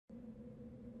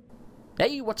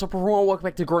Hey, what's up everyone? Welcome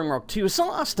back to Grimrock 2. So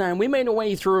last time we made our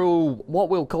way through what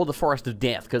we'll call the Forest of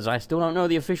Death, because I still don't know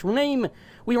the official name.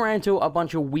 We ran into a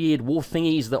bunch of weird wolf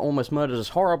thingies that almost murdered us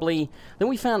horribly. Then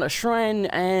we found a shrine,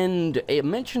 and it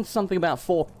mentioned something about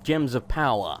 4 gems of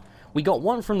power. We got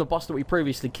 1 from the boss that we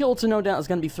previously killed, so no doubt there's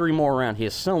going to be 3 more around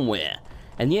here somewhere.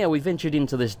 And yeah, we ventured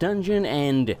into this dungeon,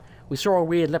 and we saw a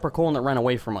weird leprechaun that ran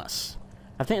away from us.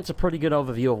 I think it's a pretty good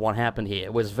overview of what happened here.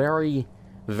 It was very,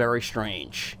 very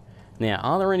strange. Now,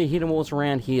 are there any hidden walls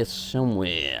around here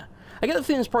somewhere? I get the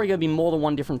feeling there's probably going to be more than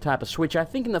 1 different type of switch. I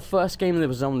think in the first game there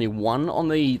was only 1 on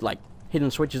the,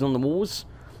 hidden switches on the walls.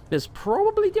 There's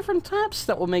probably different types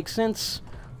that would make sense,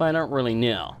 but I don't really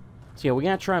know. So yeah, we're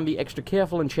going to try and be extra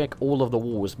careful and check all of the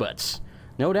walls, but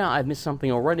no doubt I've missed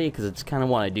something already, because it's kind of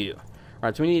what I do.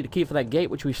 Alright, so we need a key for that gate,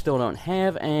 which we still don't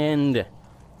have, and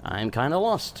I'm kind of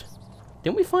lost.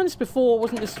 Didn't we find this before?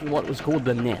 Wasn't this what was called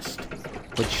the nest?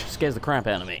 Which scares the crap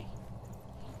out of me.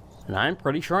 And I'm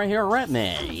pretty sure I hear a rat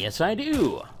man. Yes, I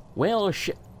do. Well,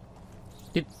 shit.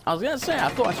 I was gonna say, I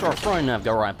thought I saw a throwing knife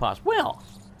go right past. Well,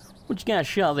 what you gotta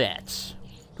shove that?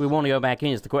 Do we want to go back in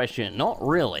is the question. Not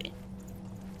really.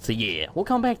 So yeah, we'll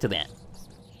come back to that.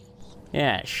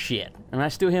 Yeah, shit. And I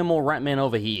still hear more rat men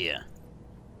over here.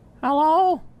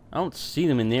 Hello? I don't see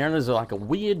them in there. There's like a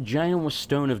weird giant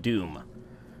stone of doom.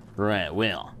 Right,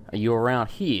 well, are you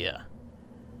around here?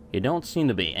 You don't seem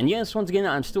to be. And yes, once again,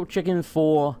 I'm still checking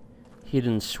for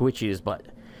hidden switches, but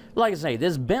like I say,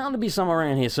 there's bound to be some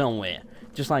around here somewhere,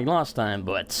 just like last time,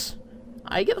 but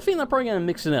I get the feeling they're probably going to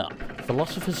mix it up.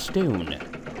 Philosopher's Stone.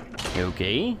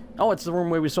 Okay. Oh, it's the room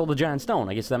where we saw the giant stone.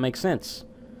 I guess that makes sense.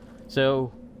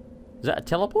 So, is that a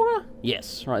teleporter?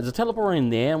 Yes. Right, there's a teleporter in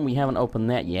there, and we haven't opened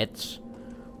that yet.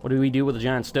 What do we do with the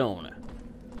giant stone?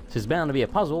 This is bound to be a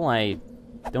puzzle. I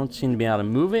don't seem to be able to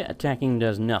move it. Attacking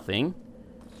does nothing.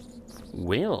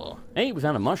 Well, hey, we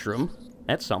found a mushroom.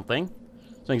 That's something.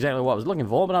 It's not exactly what I was looking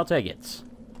for, but I'll take it.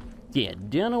 Yeah,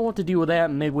 don't know what to do with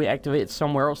that. Maybe we activate it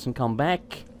somewhere else and come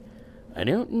back. I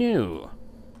don't know.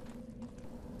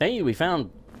 Hey, we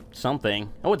found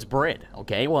something. Oh, it's bread.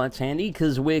 Okay, well, that's handy,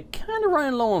 because we're kind of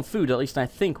running low on food. At least I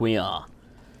think we are.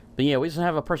 But yeah, we just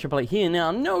have a pressure plate here.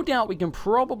 Now, no doubt we can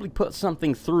probably put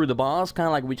something through the bars, kind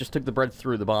of like we just took the bread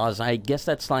through the bars. I guess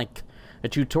that's like a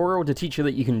tutorial to teach you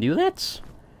that you can do that?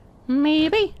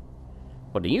 Maybe?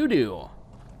 What do you do?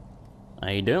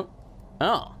 I don't.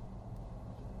 Oh.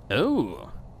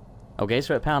 Oh. Okay,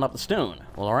 so it powered up the stone.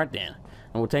 Well, alright then.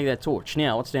 And we'll take that torch.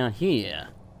 Now, what's down here?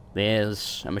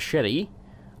 There's a machete.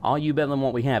 Are you better than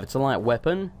what we have? It's a light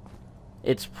weapon.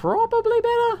 It's probably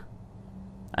better.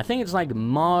 I think it's like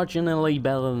marginally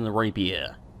better than the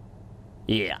rapier.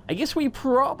 Yeah, I guess we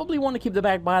probably want to keep the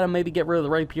backbiter, maybe get rid of the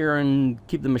rapier and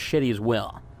keep the machete as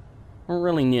well. I don't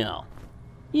really know.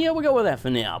 Yeah, we'll go with that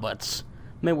for now, but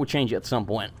maybe we'll change it at some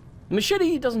point. The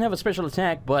machete doesn't have a special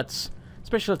attack, but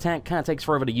special attack kind of takes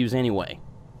forever to use anyway.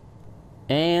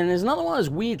 And there's another one of those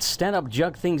weird stand-up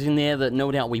jug things in there that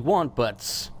no doubt we want,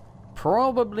 but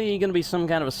probably going to be some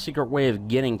kind of a secret way of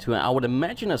getting to it. I would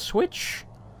imagine a switch.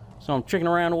 So I'm checking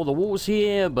around all the walls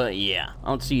here, but yeah, I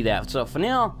don't see that. So for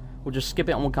now, we'll just skip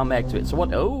it and we'll come back to it. So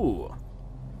what? Oh!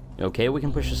 Okay, we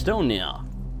can push the stone now.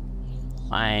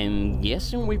 I'm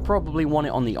guessing we probably want it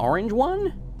on the orange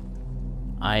one?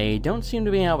 I don't seem to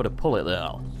be able to pull it,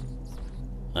 though.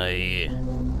 I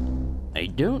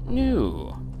don't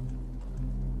know.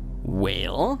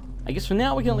 Well, I guess for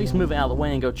now we can at least move it out of the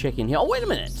way and go check in here. Oh, wait a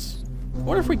minute!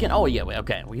 What if we can... Oh, yeah,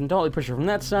 okay. We can totally push it from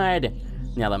that side.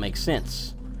 Now that makes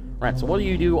sense. Right, so what do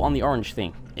you do on the orange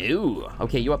thing? Ooh,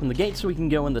 okay, you open the gate so we can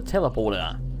go in the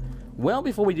teleporter. Well,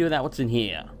 before we do that, what's in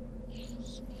here?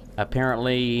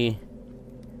 Apparently...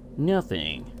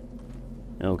 nothing.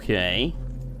 Okay.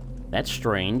 That's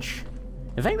strange.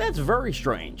 In fact, that's very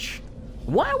strange.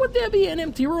 Why would there be an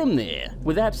empty room there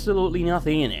with absolutely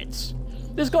nothing in it?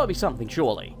 There's gotta be something,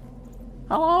 surely.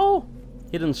 Hello?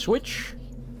 Hidden switch?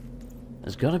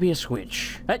 There's gotta be a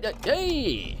switch.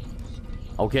 Hey!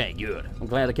 Okay, good. I'm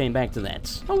glad I came back to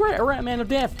that. Alright, a rat man of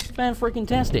death.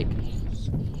 Fan-freaking-tastic.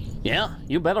 Yeah,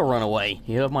 you better run away.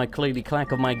 You heard my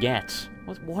clickety-clack of my gats.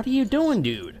 What are you doing,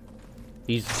 dude?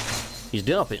 He's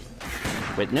dumping.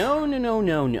 But no.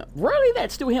 Really?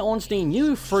 That's still here, Ornstein?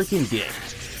 You freaking dick.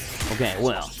 Okay,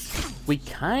 well, we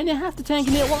kind of have to tank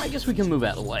him here. Well, I guess we can move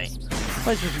out of the way.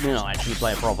 Let's just, actually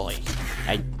play it properly.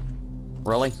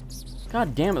 Really?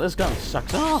 God damn it, this gun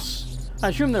sucks ass. I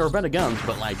assume there are better guns,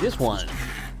 but like this one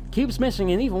keeps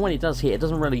missing, and even when it does hit, it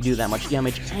doesn't really do that much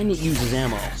damage, and it uses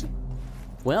ammo.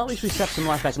 Well, at least we set some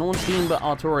life back in Ornstein, but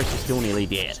Artorias is still nearly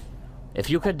dead. If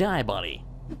you could die, buddy.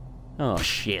 Oh,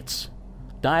 shit.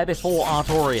 Die before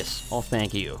Artorias. Oh,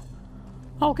 thank you.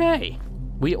 Okay.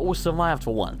 We all survived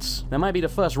for once. That might be the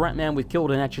first rat man we've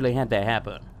killed and actually had that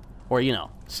happen. Or, you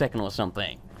know, second or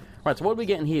something. Right, so what are we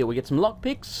getting here? We get some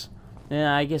lockpicks.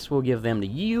 I guess we'll give them to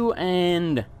you,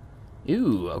 and...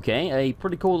 Ooh, okay, a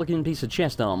pretty cool looking piece of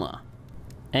chest armor.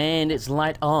 And it's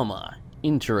light armor.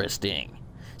 Interesting.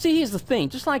 See, here's the thing.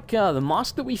 Just like the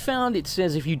mask that we found, it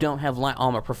says if you don't have light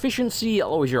armor proficiency,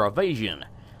 it'll lowers your evasion.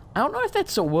 I don't know if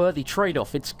that's a worthy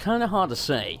trade-off. It's kind of hard to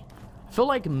say. I feel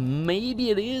like maybe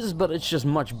it is, but it's just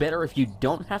much better if you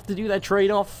don't have to do that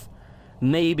trade-off.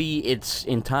 Maybe it's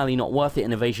entirely not worth it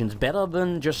and evasion's better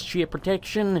than just sheer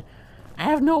protection. I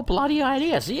have no bloody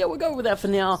idea. So yeah, we'll go with that for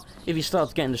now. If he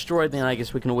starts getting destroyed, then I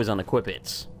guess we can always unequip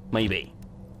it. Maybe.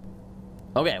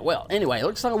 Okay, well, anyway,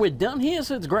 looks like we're done here,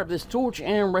 so let's grab this torch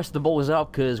and rest the balls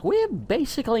up, because we're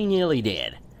basically nearly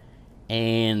dead.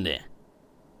 And...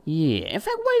 yeah, in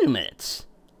fact, wait a minute.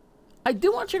 I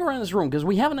do want to check around this room, because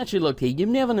we haven't actually looked here. You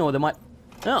never know, there might...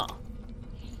 oh.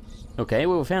 Okay,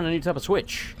 well, we found a new type of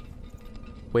switch.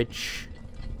 Which...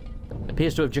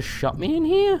 appears to have just shut me in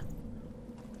here?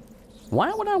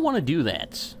 Why would I want to do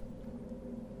that?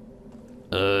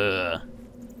 I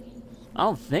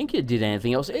don't think it did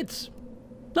anything else. It's...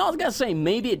 no, I was gonna say,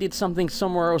 maybe it did something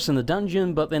somewhere else in the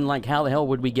dungeon, but then, like, how the hell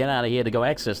would we get out of here to go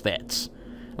access that?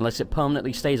 Unless it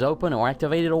permanently stays open or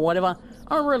activated or whatever?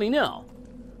 I don't really know.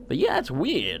 But yeah, it's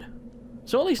weird.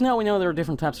 So at least now we know there are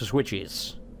different types of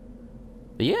switches.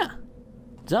 But yeah,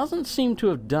 doesn't seem to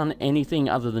have done anything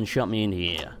other than shut me in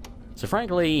here. So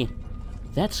frankly,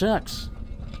 that sucks.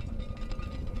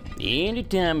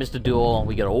 Anytime, Mr. Door,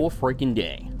 we got all freaking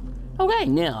day. Okay,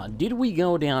 now, did we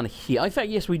go down here? In fact,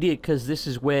 yes, we did, because this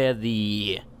is where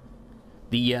the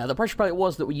pressure plate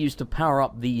was that we used to power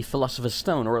up the Philosopher's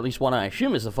Stone, or at least what I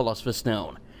assume is the Philosopher's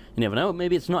Stone. You never know,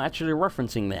 maybe it's not actually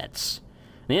referencing that.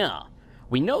 Yeah,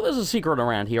 we know there's a secret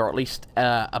around here, or at least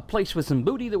a place with some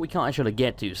booty that we can't actually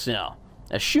get to, so...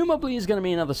 assumably is going to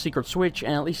be another secret switch,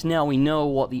 and at least now we know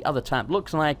what the other type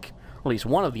looks like, or at least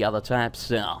one of the other types,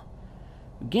 so...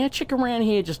 gonna check around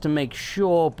here just to make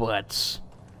sure, but...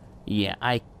 yeah,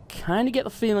 I kind of get the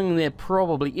feeling there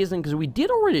probably isn't, because we did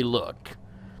already look.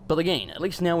 But again, at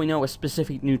least now we know a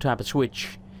specific new type of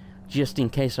switch, just in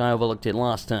case I overlooked it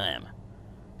last time.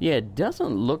 Yeah, it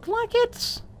doesn't look like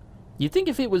it. You'd think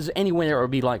if it was anywhere, it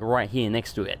would be like right here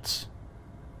next to it.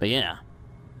 But yeah,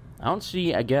 I don't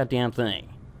see a goddamn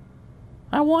thing.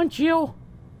 I want you.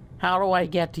 How do I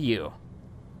get to you?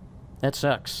 That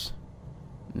sucks.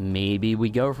 Maybe we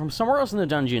go from somewhere else in the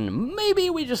dungeon. Maybe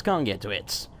we just can't get to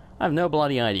it. I have no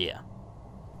bloody idea.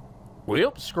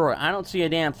 Well, screw it. I don't see a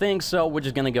damn thing, so we're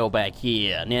just gonna go back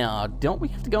here. Now, don't we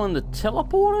have to go in the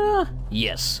teleporter?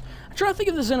 Yes. I'm trying to think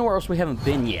if there's anywhere else we haven't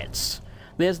been yet.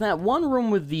 There's that one room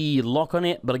with the lock on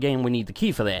it, but again, we need the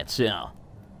key for that, so...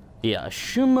 yeah,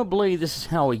 assumably this is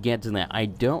how we get to that. I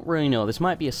don't really know. This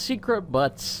might be a secret,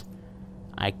 but...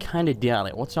 I kinda doubt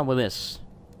it. What's up with this?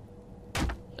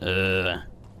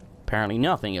 Apparently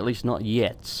nothing, at least not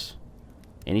yet.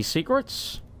 Any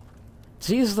secrets?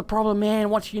 See, this is the problem,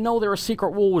 man. Once you know there are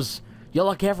secret walls, you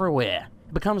look everywhere.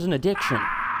 It becomes an addiction.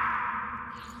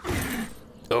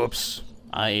 Oops.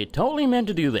 I totally meant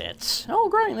to do that. Oh,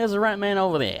 great, there's a rat man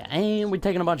over there. And we're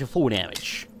taking a bunch of fall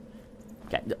damage.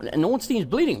 Okay, Nordstein's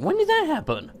bleeding. When did that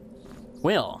happen?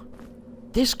 Well,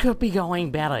 this could be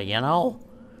going better, you know?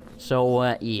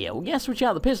 So, yeah, we're gonna switch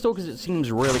out the pistol because it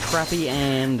seems really crappy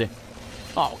and...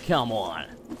 oh, come on.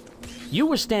 You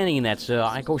were standing in that, sir.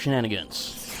 I call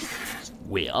shenanigans.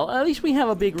 Well, at least we have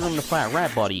a big room to fight a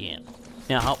rat body in.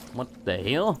 Now, what the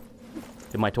hell?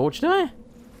 Did my torch die?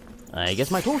 I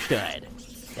guess my torch died.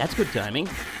 That's good timing.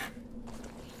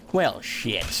 Well,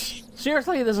 shit.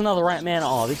 Seriously, there's another rat man?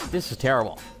 Oh, this is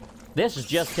terrible. This is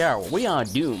just terrible. We are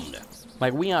doomed.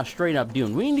 Like, we are straight up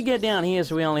doomed. We need to get down here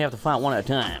so we only have to fight one at a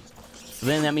time. So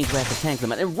then that means we have to tank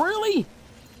them. And really?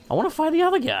 I want to fight the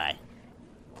other guy.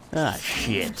 Ah,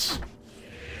 shit.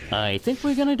 I think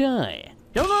we're gonna die.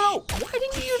 No, no, no! Why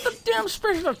didn't you use the damn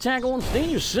special attack on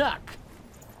Stain? You suck!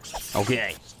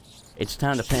 Okay. It's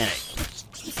time to panic.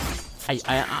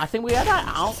 I think we gotta die.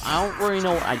 I don't really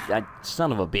know.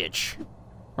 Son of a bitch. I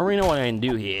don't really know what I can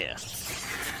do here.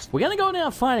 We're gonna go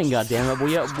down fighting, goddammit.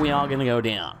 We are gonna go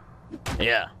down.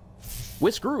 Yeah.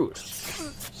 We're screwed.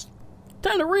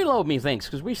 Time to reload, methinks,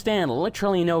 because we stand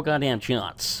literally no goddamn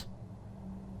chance.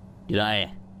 Did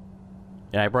I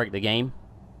break the game?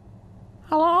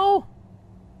 Hello?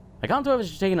 I can't tell if it's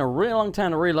just taking a really long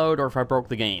time to reload or if I broke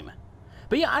the game.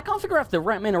 But yeah, I can't figure out if the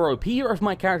Ratmen are OP or if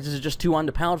my characters are just too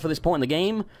underpowered for this point in the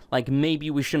game. Like, maybe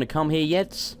we shouldn't have come here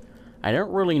yet. I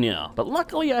don't really know. But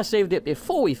luckily I saved it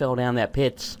before we fell down that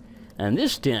pit. And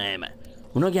this time,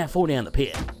 we're not gonna fall down the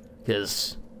pit.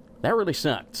 Because That really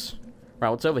sucked. Right,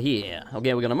 what's over here?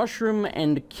 Okay, we got a mushroom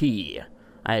and a key.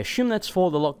 I assume that's for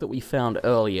the lock that we found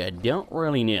earlier. Don't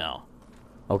really know.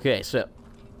 Okay, so...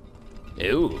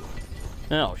 Ooh.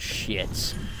 Oh,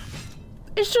 shit.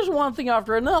 It's just one thing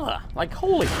after another. Like,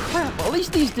 holy crap. At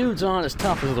least these dudes aren't as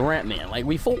tough as the Rat Man. Like,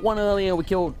 we fought one earlier, we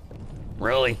killed...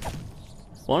 Really?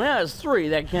 Well, now there's 3.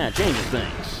 That kind of changes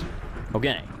things.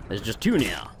 Okay, there's just 2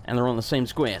 now. And they're on the same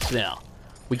square, so...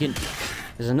 We can...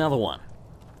 There's another one.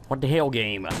 What the hell,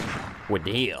 game? What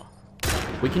the hell?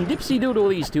 We can dipsy-doodle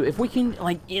these 2. If we can,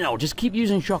 like, you know, just keep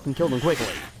using shock and kill them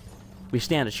quickly, we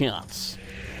stand a chance.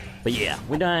 But yeah,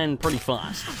 we're dying pretty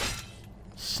fast.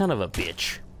 Son of a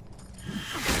bitch.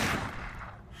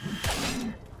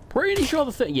 Pretty sure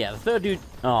the third dude...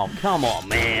 Oh, come on,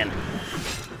 man.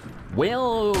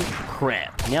 Well,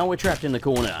 crap. Now we're trapped in the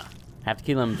corner. Have to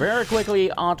kill him very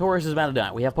quickly. Our Taurus is about to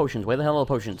die. We have potions. Where the hell are the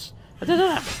potions?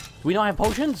 Do we not have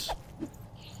potions?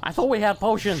 I thought we had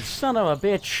potions. Son of a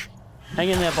bitch. Hang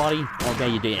in there, buddy. Okay,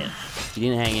 you did. You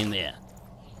didn't hang in there.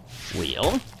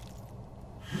 Well...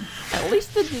 At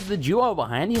least the duo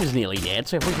behind him is nearly dead,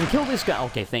 so if we can kill this guy...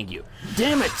 Okay, thank you.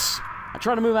 Damn it! I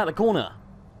tried to move out the corner.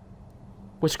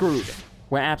 We're screwed.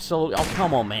 We're absolutely... Oh,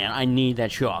 come on, man. I need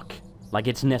that shock. Like,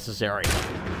 it's necessary.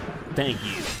 Thank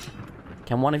you.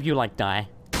 Can one of you, like, die?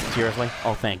 Seriously?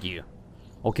 Oh, thank you.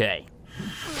 Okay.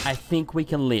 I think we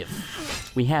can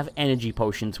live. We have energy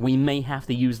potions. We may have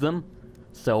to use them.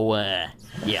 So,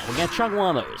 yeah, we're gonna chug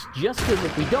one of those. Just because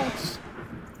if we don't...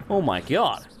 Oh, my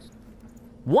God.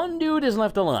 One dude is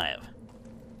left alive.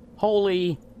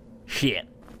 Holy shit.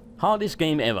 Hardest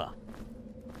game ever.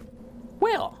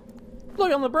 Well,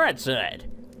 look on the bright side.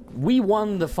 We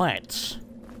won the fights.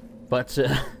 But,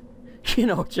 you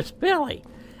know, just barely.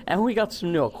 And we got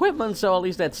some new equipment, so at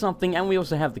least that's something, and we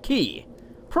also have the key.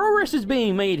 Progress is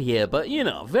being made here, but, you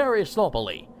know, very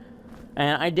sloppily.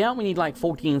 And I doubt we need like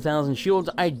 14,000 shields.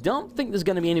 I don't think there's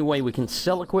going to be any way we can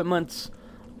sell equipment.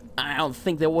 I don't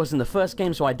think there was in the first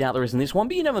game, so I doubt there is in this one,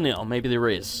 but you never know, maybe there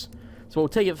is. So we'll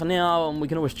take it for now, and we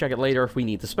can always check it later if we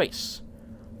need the space.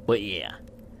 But yeah,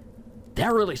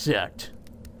 that really sucked.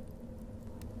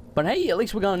 But hey, at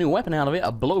least we got a new weapon out of it,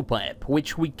 a blowpipe,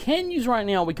 which we can use right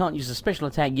now. We can't use a special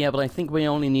attack yet, but I think we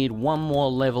only need 1 more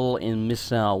level in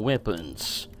missile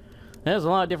weapons. There's a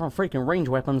lot of different freaking range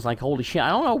weapons, like holy shit, I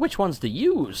don't know which ones to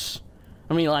use.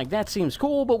 I mean, like, that seems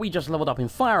cool, but we just leveled up in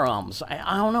firearms.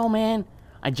 I don't know, man.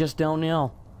 I just don't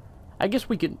know. I guess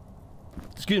we could...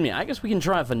 Excuse me, I guess we can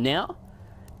try it for now.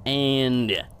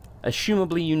 And...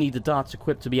 assumably you need the darts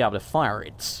equipped to be able to fire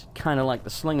it. Kind of like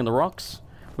the sling and the rocks,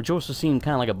 which also seemed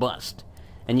kind of like a bust.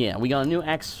 And yeah, we got a new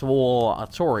axe for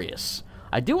Artorias.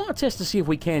 I do want to test to see if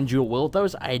we can dual wield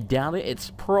those. I doubt it.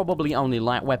 It's probably only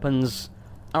light weapons.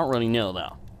 I don't really know,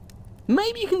 though.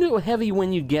 Maybe you can do it with heavy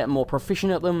when you get more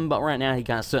proficient at them, but right now he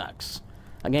kind of sucks.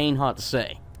 Again, hard to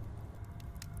say.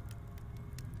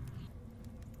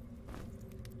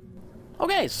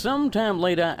 Okay, sometime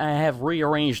later, I have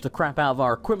rearranged the crap out of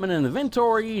our equipment and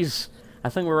inventories. I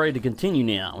think we're ready to continue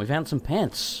now. We've had some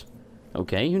pants.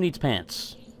 Okay, who needs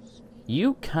pants?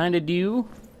 You kinda do.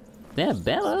 They're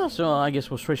better, so I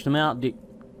guess we'll switch them out.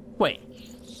 Wait,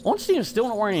 Ornstein's still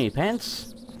not wearing any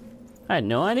pants? I had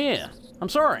no idea. I'm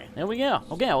sorry. There we go.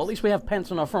 Okay, well, at least we have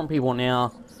pants on our front people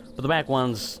now, but the back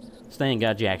ones, they ain't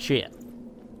got jack shit.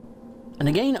 And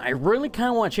again, I really kind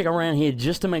of want to check around here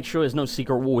just to make sure there's no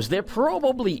secret walls. There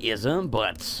probably isn't,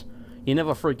 but you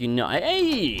never freaking know.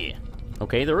 Hey!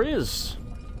 Okay, there is.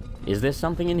 Is there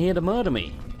something in here to murder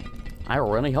me? I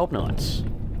really hope not.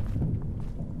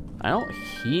 I don't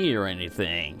hear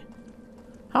anything.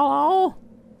 Hello?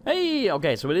 Hey!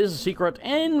 Okay, so it is a secret,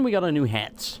 and we got a new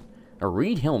hat. A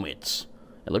reed helmet.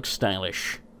 It looks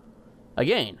stylish.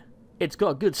 Again, it's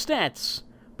got good stats,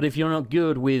 but if you're not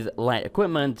good with light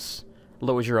equipment,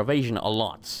 lowers your evasion a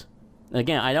lot.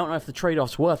 Again, I don't know if the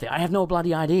trade-off's worth it. I have no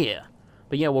bloody idea.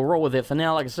 But yeah, we'll roll with it. For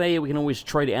now, like I say, we can always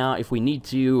trade it out if we need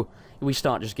to, if we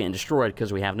start just getting destroyed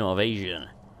because we have no evasion.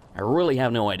 I really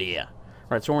have no idea.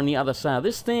 Right, so we're on the other side of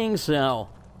this thing, so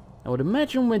I would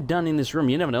imagine we're done in this room.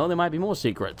 You never know, there might be more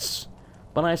secrets.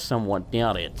 But I somewhat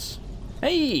doubt it.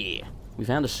 Hey! We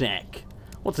found a sack.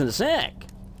 What's in the sack?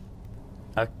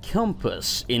 A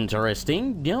compass.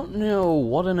 Interesting. Don't know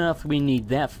what on earth we need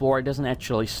that for. It doesn't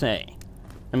actually say.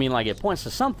 I mean, like, it points to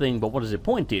something, but what does it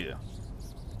point to?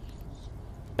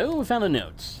 Oh, we found a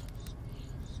note.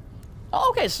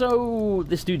 Okay, so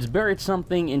this dude's buried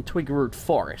something in Twigroot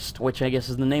Forest, which I guess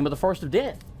is the name of the Forest of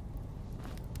Death.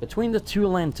 Between the 2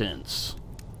 lanterns.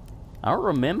 I don't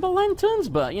remember lanterns,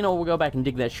 but, you know, we'll go back and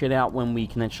dig that shit out when we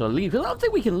can actually leave. Because I don't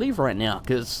think we can leave right now,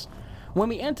 because When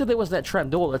we entered, there was that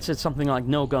trapdoor that said something like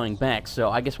no going back, so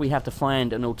I guess we have to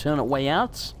find an alternate way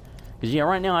out. Because, yeah,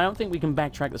 right now, I don't think we can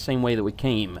backtrack the same way that we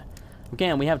came.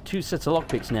 Again, we have 2 sets of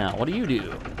lockpicks now. What do you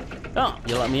do? Oh,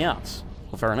 you let me out.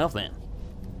 Well, fair enough, then.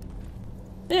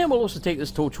 And we'll also take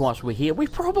this torch whilst we're here. We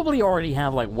probably already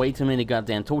have, like, way too many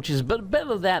goddamn torches, but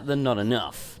better that than not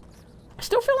enough. I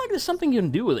still feel like there's something you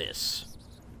can do with this.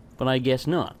 But I guess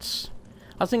not.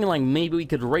 I was thinking, like, maybe we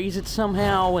could raise it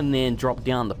somehow and then drop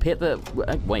down the pit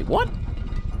that... wait, what?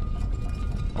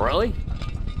 Really?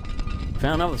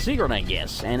 Found another secret, I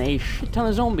guess, and a shit ton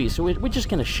of zombies, so we're just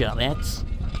gonna shut that.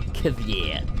 Cause,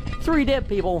 yeah. 3 dead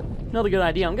people. Not a good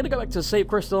idea. I'm gonna go back to the save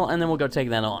crystal, and then we'll go take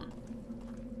that on.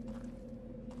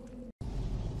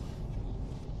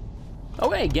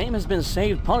 Okay, game has been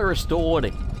saved, power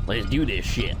restored. Let's do this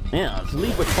shit. Now, let's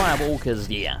leave with fireball, because,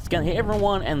 yeah, it's gonna hit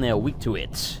everyone, and they're weak to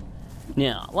it.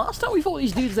 Now, last time we fought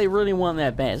these dudes, they really weren't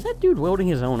that bad. Is that dude wielding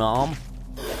his own arm?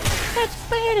 That's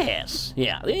badass.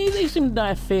 Yeah, they seem to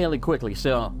die fairly quickly,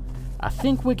 so I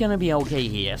think we're gonna be okay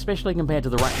here, especially compared to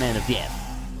the right man of death.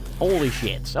 Holy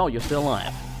shit. Oh, you're still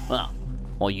alive.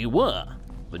 Well, you were,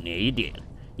 but now you're dead.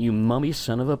 You mummy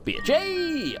son of a bitch.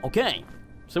 Hey! Okay,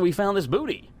 so we found this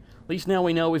booty. At least now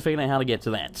we know we figured out how to get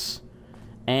to that.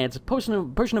 And it's a potion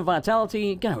of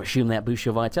vitality. Gotta assume that boosts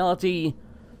your vitality.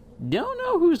 Don't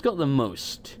know who's got the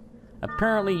most.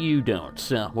 Apparently you don't,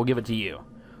 so we'll give it to you.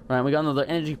 Right, we got another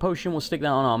energy potion. We'll stick that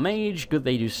on our mage. Good,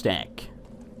 they do stack.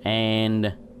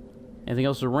 And anything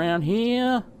else around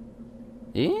here?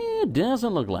 It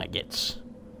doesn't look like it.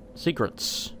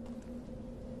 Secrets.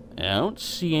 I don't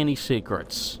see any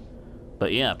secrets.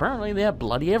 But yeah, apparently they're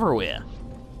bloody everywhere.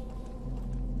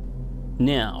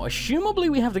 Now, assumably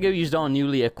we have to go use our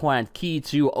newly acquired key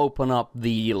to open up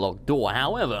the locked door.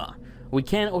 However, we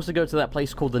can also go to that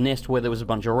place called the Nest where there was a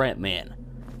bunch of rat men.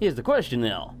 Here's the question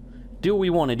though. Do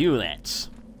we want to do that?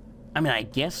 I mean, I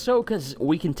guess so, because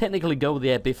we can technically go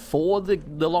there before the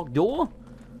locked door,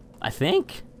 I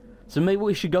think. So maybe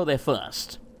we should go there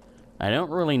first. I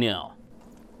don't really know.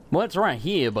 Well, it's right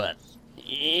here, but...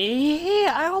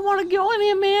 yeah, I don't want to go in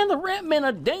here, man. The rat men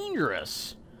are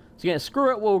dangerous. So yeah,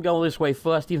 screw it, we'll go this way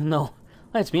first, even though,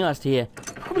 let's be honest here,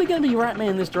 probably going to be rat men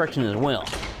in this direction as well.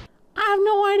 I have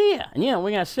no idea. And yeah,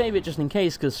 we're going to save it just in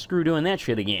case, because screw doing that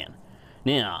shit again.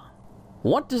 Now,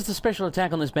 what does the special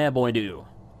attack on this bad boy do?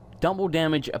 Double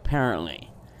damage,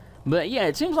 apparently. But yeah,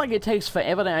 it seems like it takes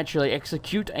forever to actually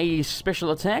execute a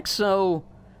special attack, so...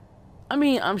 I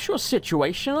mean, I'm sure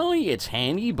situationally it's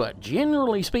handy, but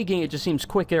generally speaking, it just seems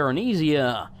quicker and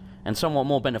easier, and somewhat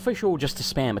more beneficial just to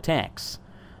spam attacks.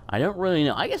 I don't really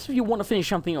know. I guess if you want to finish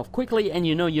something off quickly, and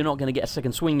you know you're not going to get a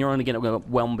second swing, you're only going to go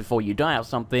well before you die or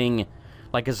something,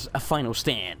 like as a final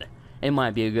stand, it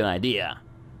might be a good idea.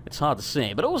 It's hard to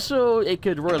say, but also, it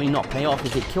could really not pay off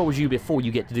if it kills you before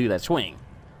you get to do that swing.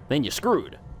 Then you're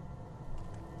screwed.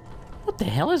 What the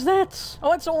hell is that?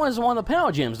 Oh, it's always one of the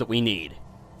power gems that we need.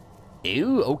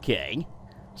 Ew, okay.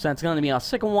 So that's going to be our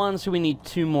second one, so we need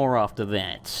 2 more after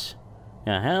that.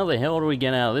 Now, how the hell do we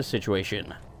get out of this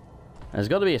situation? There's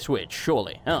got to be a switch,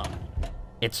 surely. Oh,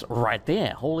 it's right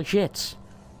there. Holy shit.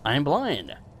 I'm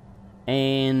blind.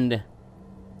 And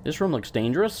this room looks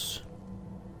dangerous.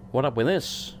 What up with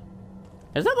this?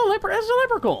 Is that the leper? That's the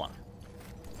leprechaun.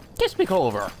 Kiss me,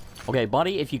 Clover. Okay,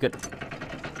 buddy, if you could...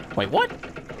 Wait, what?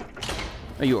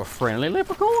 Are you a friendly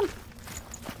leprechaun?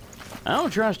 I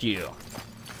don't trust you.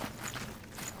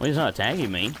 Well, he's not attacking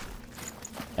me.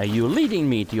 Are you leading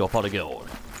me to your pot of gold?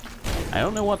 I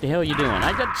don't know what the hell you're doing.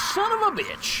 I got son of a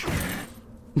bitch.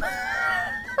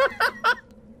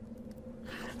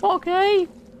 Okay.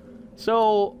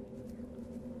 So...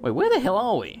 wait, where the hell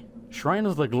are we? Shrine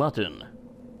of the Glutton.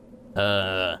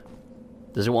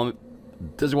 Does it want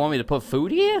me to put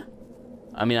food here?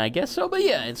 I mean, I guess so, but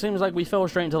yeah, it seems like we fell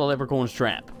straight into the leprechaun's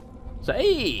trap. So,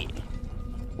 hey!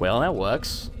 Well, that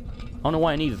works. I don't know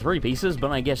why I needed 3 pieces,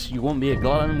 but I guess you won't be a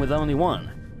glutton with only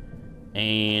 1.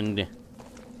 And...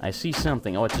 I see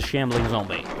something. Oh, it's a shambling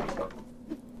zombie.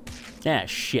 Ah,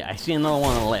 shit. I see another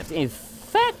one on the left. In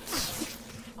fact...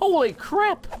 holy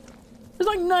crap! There's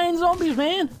like 9 zombies,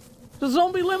 man! It's a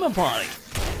zombie lemon party!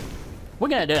 We're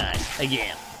gonna die.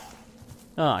 Again.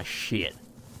 Oh, shit.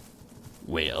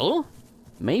 Well...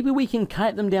 maybe we can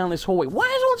kite them down this hallway. Why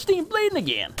is Ornstein bleeding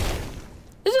again?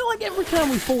 Is it like every time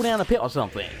we fall down a pit or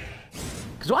something?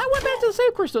 Because I went back to the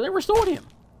save crystal, they restored him.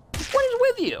 What is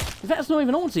with you? If that's not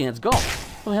even Ornstein, it's gone.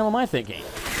 What the hell am I thinking?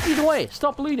 Either way,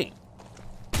 stop bleeding.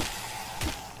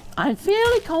 I'm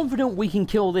fairly confident we can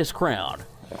kill this crowd.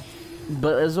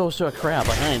 But there's also a crowd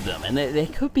behind them, and there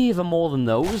could be even more than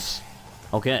those.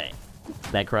 Okay,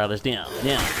 That crowd is down.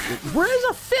 Now, where's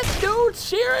a 5th, dude?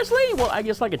 Seriously? Well, I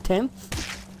guess like a 10th?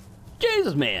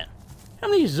 Jesus, man. How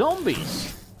many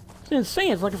zombies? It's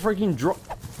insane. It's like a freaking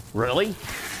Really?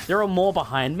 There are more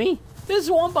behind me? There's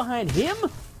one behind him?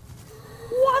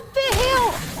 What the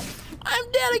hell?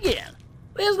 I'm dead again.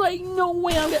 There's like no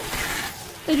way I'm gonna...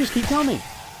 They just keep coming.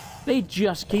 They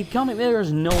just keep coming. There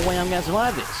is no way I'm gonna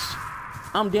survive this.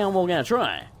 I'm down, we're gonna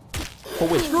try. But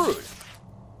we're screwed.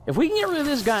 If we can get rid of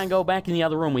this guy and go back in the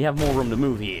other room, we have more room to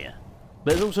move here.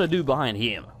 There's also a dude behind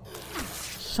him.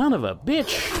 Son of a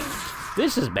bitch.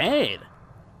 This is bad.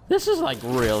 This is like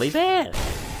really bad.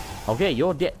 Okay,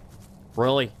 you're dead.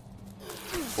 Really?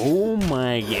 Oh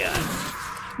my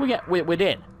god. We're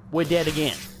dead. We're dead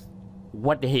again.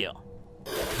 What the hell?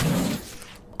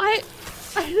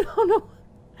 I don't know.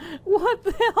 What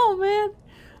the hell, man?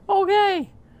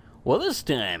 Okay. Well, this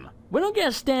time, we're not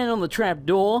gonna stand on the trap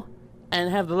door and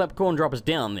have the leprechaun drop us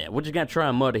down there. We're just gonna try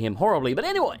and murder him horribly. But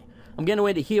anyway, I'm gonna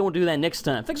wait to here. We'll do that next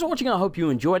time. Thanks for watching. I hope you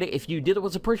enjoyed it. If you did, it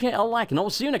was appreciated. A like, and I'll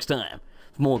see you next time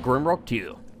for more Grimrock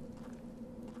 2.